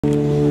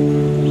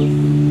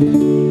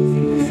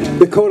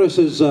The chorus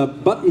is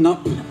button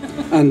up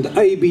and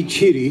I be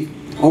cheery,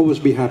 always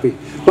be happy.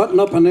 Button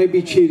up and I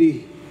be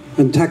cheery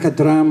and take a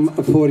dram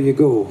before you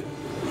go.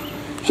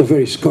 It's a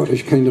very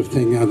Scottish kind of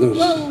thing.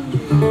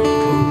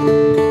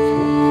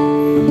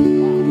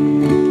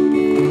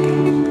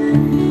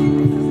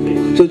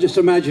 So just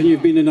imagine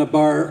you've been in a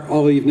bar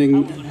all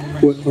evening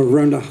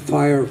around a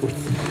fire with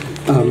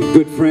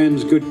good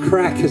friends, good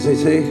crack as they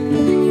say,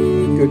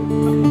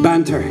 good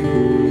banter.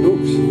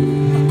 Oops.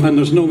 And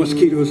there's no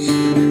mosquitoes.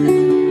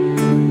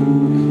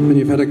 And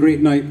you've had a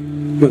great night,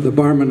 but the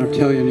barman are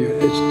telling you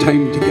it's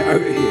time to get out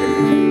of here.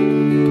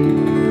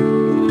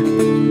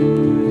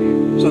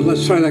 So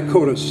let's try that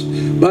chorus.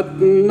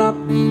 Button up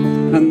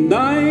and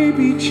I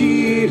be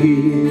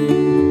cheery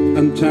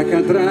and take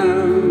a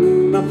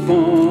dram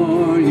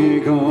before you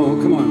go.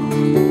 Come on.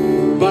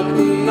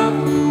 Button up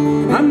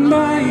and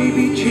I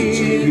be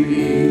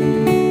cheery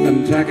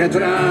and take a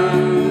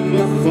dram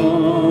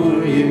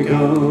before you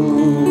go.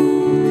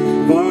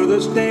 For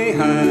this day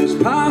has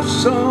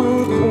passed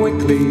so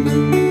quickly,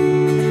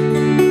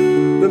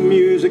 the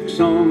music's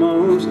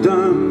almost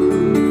done.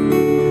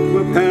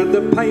 We've heard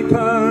the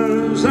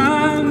pipers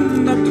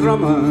and the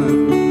drummer,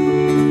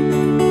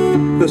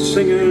 the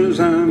singers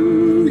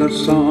and the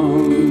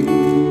song.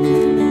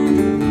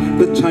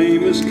 The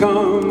time has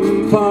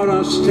come for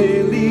us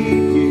to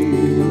leave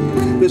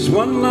you, this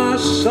one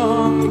last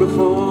song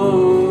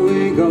before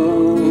we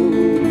go.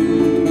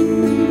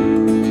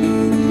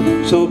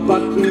 So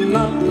button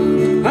up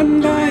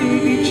and I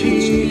be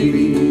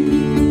cheery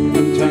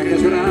and take a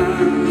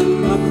dram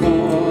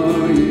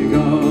before you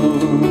go.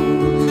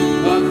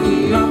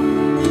 Button up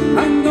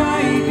and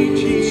I be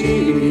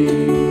cheery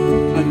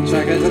and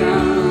take a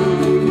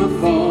dram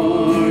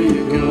before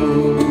you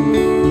go.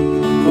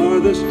 For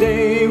this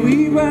day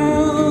we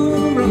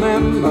will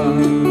remember,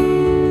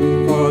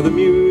 for the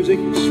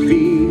music's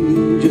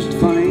been just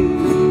fine.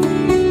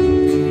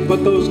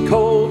 But those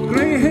cold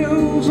grey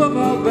hills of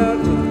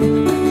Alberta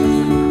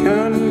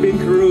can be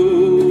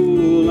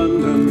cruel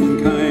and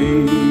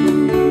unkind.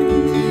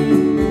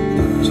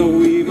 So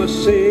we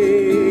must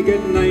say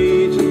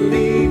goodnight and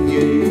leave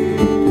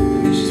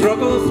you,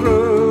 struggle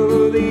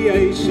through the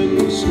ice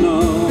and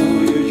snow.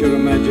 Use your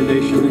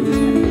imagination.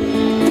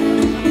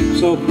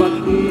 So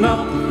button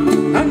up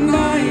and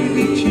I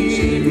be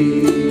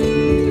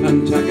cheery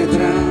and take a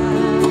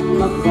dram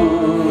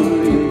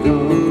before you go.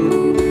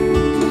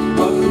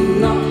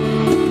 Button up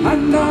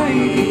and I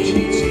be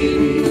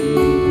cheery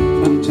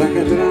and take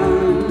a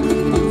dram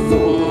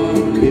before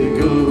you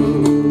go.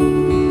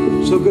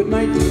 So good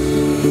night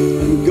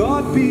and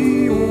God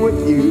be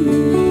with you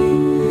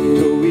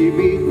till we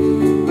meet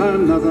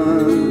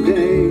another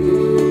day.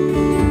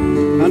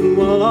 And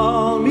we'll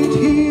all meet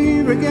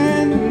here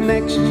again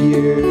next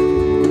year,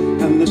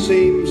 and the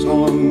same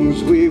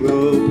songs we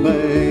will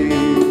play.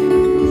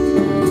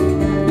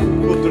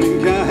 We'll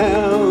drink a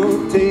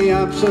health to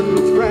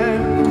absent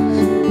friends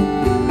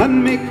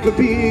and make the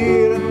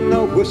beer and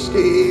the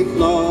whiskey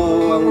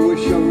flow. I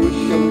wish, I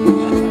wish, I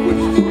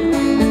wish, I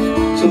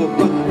wish. So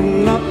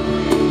button up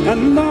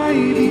and I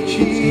be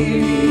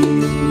cheery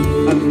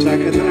and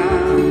take a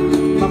dram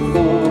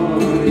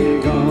before you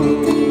go.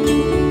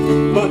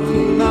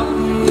 Button up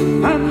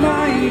and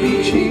I be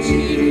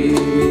cheery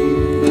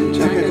and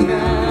take a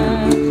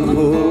dram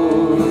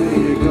before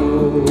you go.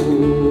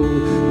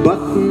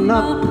 Button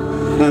up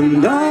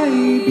and I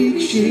be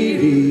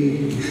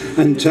cheery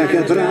and take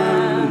a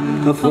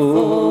dram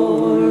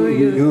before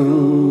you go.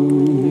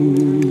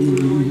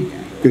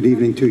 Good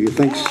evening to you.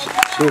 Thanks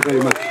so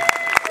very much.